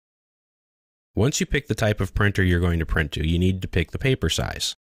Once you pick the type of printer you're going to print to, you need to pick the paper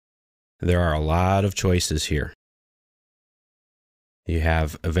size. There are a lot of choices here. You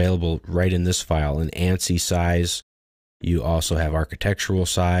have available right in this file an ANSI size. You also have architectural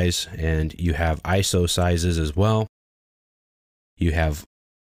size, and you have ISO sizes as well. You have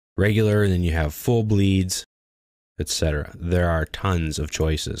regular, and then you have full bleeds, etc. There are tons of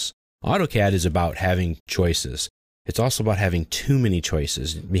choices. AutoCAD is about having choices. It's also about having too many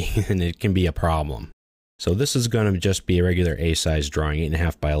choices, and it can be a problem. So this is going to just be a regular A-size drawing,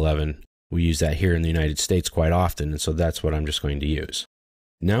 8.5 by 11. We use that here in the United States quite often, and so that's what I'm just going to use.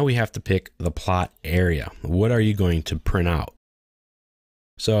 Now we have to pick the plot area. What are you going to print out?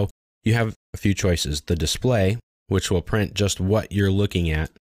 So you have a few choices. The display, which will print just what you're looking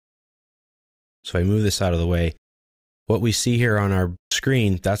at. So I move this out of the way. What we see here on our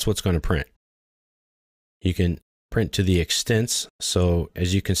screen, that's what's going to print. You can print to the extents. So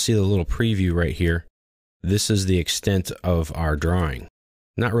as you can see the little preview right here, this is the extent of our drawing.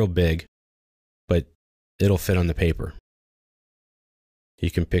 Not real big, but it'll fit on the paper. You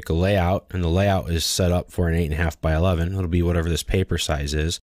can pick a layout, and the layout is set up for an 8.5 by 11. It'll be whatever this paper size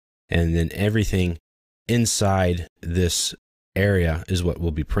is. And then everything inside this area is what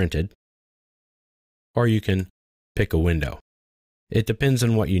will be printed. Or you can pick a window. It depends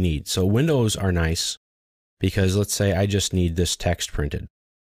on what you need. So windows are nice because let's say I just need this text printed.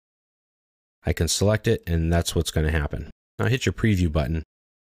 I can select it, and that's what's going to happen. Now hit your preview button,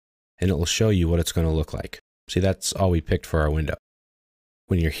 and it will show you what it's going to look like. See, that's all we picked for our window.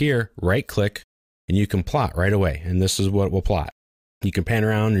 When you're here, right-click, and you can plot right away, and this is what we'll plot. You can pan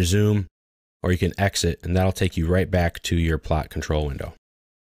around or zoom, or you can exit, and that'll take you right back to your plot control window.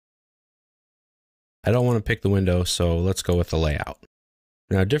 I don't want to pick the window, so let's go with the layout.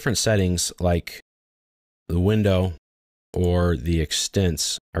 Now, different settings like the window or the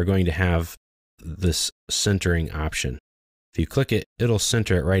extents are going to have this centering option. If you click it, it'll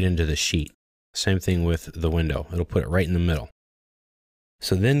center it right into the sheet. Same thing with the window. It'll put it right in the middle.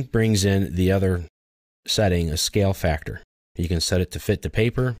 So then brings in the other setting, a scale factor. You can set it to fit to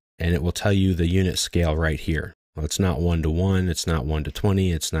paper, and it will tell you the unit scale right here. Well, it's not 1:1, it's not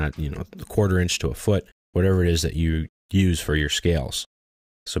 1:20, it's not, a 1/4 inch to a foot, whatever it is that you use for your scales.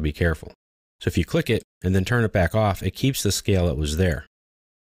 So be careful. So if you click it and then turn it back off, it keeps the scale that was there.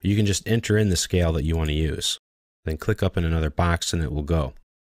 You can just enter in the scale that you want to use. Then click up in another box and it will go.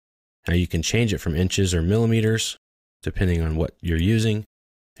 Now you can change it from inches or millimeters, depending on what you're using.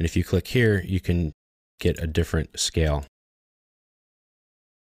 And if you click here, you can get a different scale.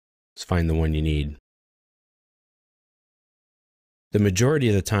 Let's find the one you need. The majority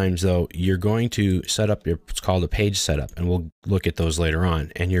of the times, though, you're going to set up what's called a page setup, and we'll look at those later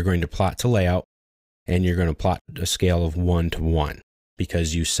on. And you're going to plot to layout, and you're going to plot a scale of 1:1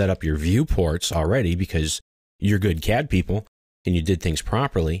 because you set up your viewports already because you're good CAD people and you did things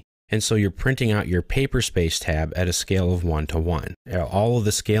properly. And so you're printing out your paper space tab at a scale of 1:1. All of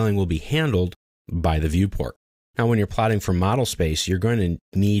the scaling will be handled by the viewport. Now, when you're plotting for model space, you're going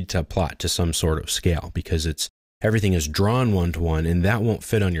to need to plot to some sort of scale because everything is drawn 1:1, and that won't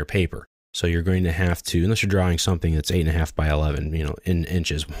fit on your paper. So you're going to have to, unless you're drawing something that's 8.5 by 11, in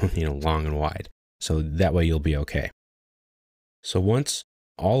inches, long and wide. So that way you'll be okay. So once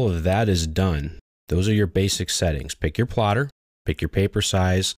all of that is done, those are your basic settings. Pick your plotter, pick your paper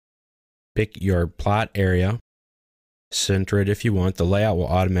size, pick your plot area, center it if you want. The layout will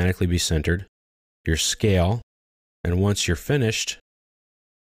automatically be centered. Your scale, and once you're finished,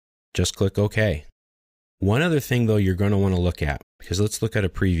 just click OK. One other thing, though, you're going to want to look at, because let's look at a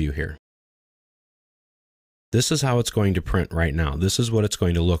preview here. This is how it's going to print right now. This is what it's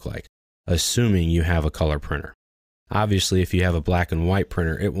going to look like, assuming you have a color printer. Obviously, if you have a black and white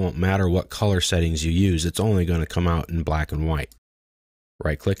printer, it won't matter what color settings you use. It's only going to come out in black and white.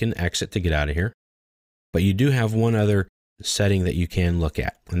 Right-click and exit to get out of here. But you do have one other setting that you can look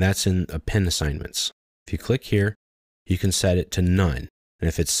at, and that's in pen assignments. If you click here, you can set it to none. And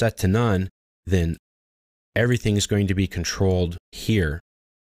if it's set to none, then everything is going to be controlled here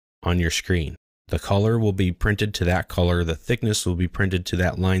on your screen. The color will be printed to that color, the thickness will be printed to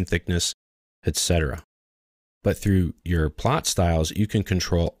that line thickness, etc. But through your plot styles, you can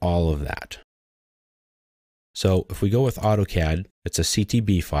control all of that. So if we go with AutoCAD, it's a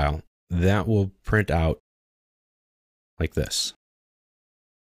CTB file, that will print out like this.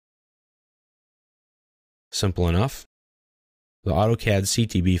 Simple enough. The AutoCAD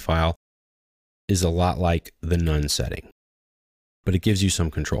CTB file is a lot like the none setting, but it gives you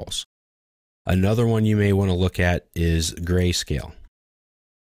some controls. Another one you may want to look at is grayscale.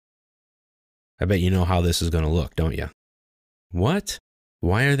 I bet you know how this is going to look, don't you? What?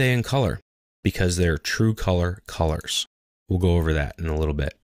 Why are they in color? because they're true color colors. We'll go over that in a little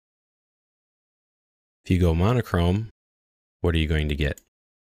bit. If you go monochrome, what are you going to get?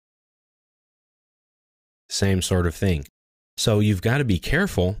 Same sort of thing. So you've got to be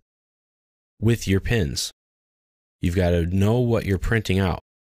careful with your pins. You've got to know what you're printing out.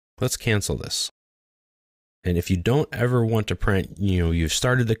 Let's cancel this. And if you don't ever want to print, you've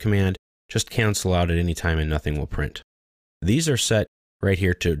started the command, just cancel out at any time and nothing will print. These are set right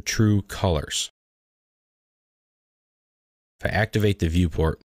here to true colors. If I activate the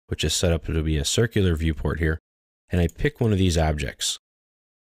viewport, which is set up to be a circular viewport here, and I pick one of these objects,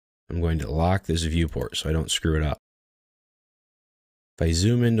 I'm going to lock this viewport so I don't screw it up. If I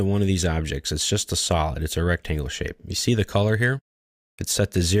zoom into one of these objects, it's just a solid, it's a rectangle shape. You see the color here? It's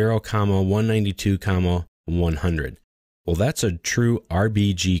set to 0, 192, 100. Well, that's a true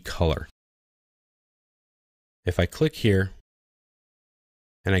RGB color. If I click here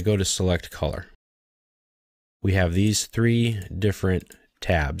and I go to select color, we have these 3 different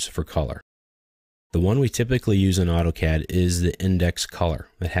tabs for color. The one we typically use in AutoCAD is the index color.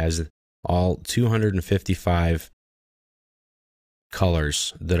 It has all 255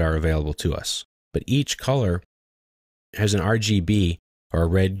 colors that are available to us. But each color has an RGB, or a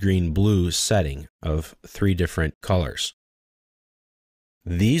red, green, blue setting of 3 different colors.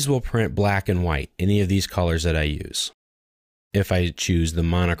 These will print black and white, any of these colors that I use, if I choose the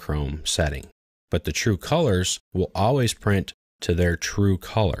monochrome setting. But the true colors will always print to their true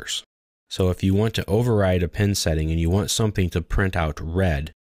colors. So if you want to override a pin setting and you want something to print out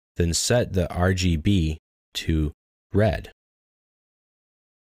red, then set the RGB to red.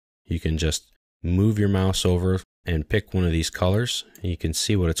 You can just move your mouse over and pick one of these colors, and you can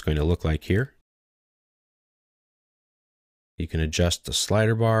see what it's going to look like here. You can adjust the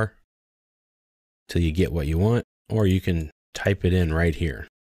slider bar till you get what you want, or you can type it in right here.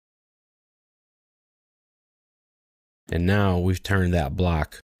 And now we've turned that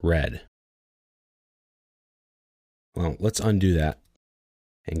block red. Well, let's undo that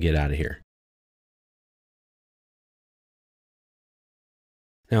and get out of here.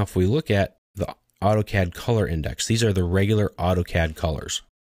 Now, if we look at the AutoCAD color index, these are the regular AutoCAD colors.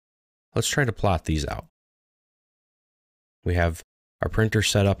 Let's try to plot these out. We have our printer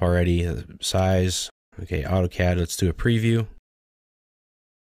set up already, size. Okay, AutoCAD, let's do a preview.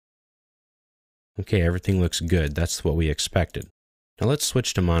 Okay, everything looks good. That's what we expected. Now let's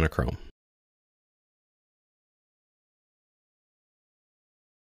switch to monochrome.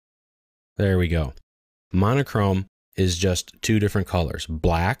 There we go. Monochrome is just 2 different colors,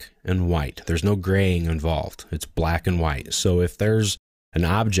 black and white. There's no graying involved. It's black and white. So if there's an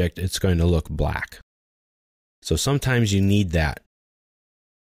object, it's going to look black. So sometimes you need that.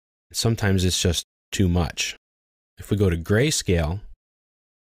 Sometimes it's just too much. If we go to grayscale,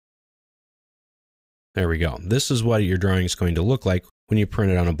 there we go. This is what your drawing is going to look like when you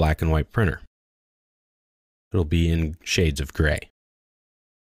print it on a black and white printer. It'll be in shades of gray.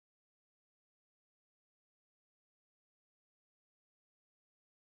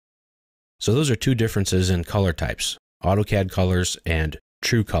 So those are 2 differences in color types, AutoCAD colors and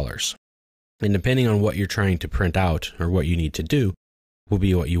true colors. And depending on what you're trying to print out or what you need to do, will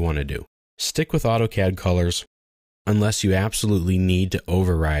be what you want to do. Stick with AutoCAD colors unless you absolutely need to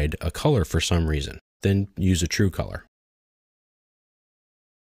override a color for some reason. Then use a true color.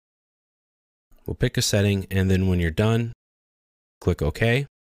 We'll pick a setting, and then when you're done, click OK.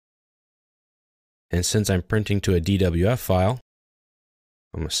 And since I'm printing to a DWF file,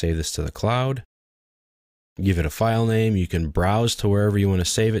 I'm going to save this to the cloud. Give it a file name. You can browse to wherever you want to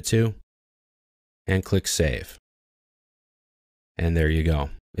save it to, and click Save. And there you go.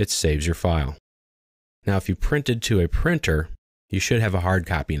 It saves your file. Now, if you printed to a printer, you should have a hard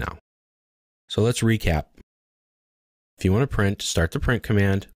copy now. So let's recap. If you want to print, start the print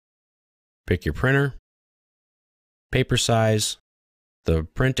command, pick your printer, paper size, the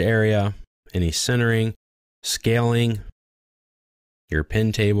print area, any centering, scaling, your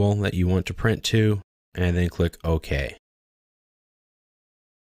pin table that you want to print to, and then click OK.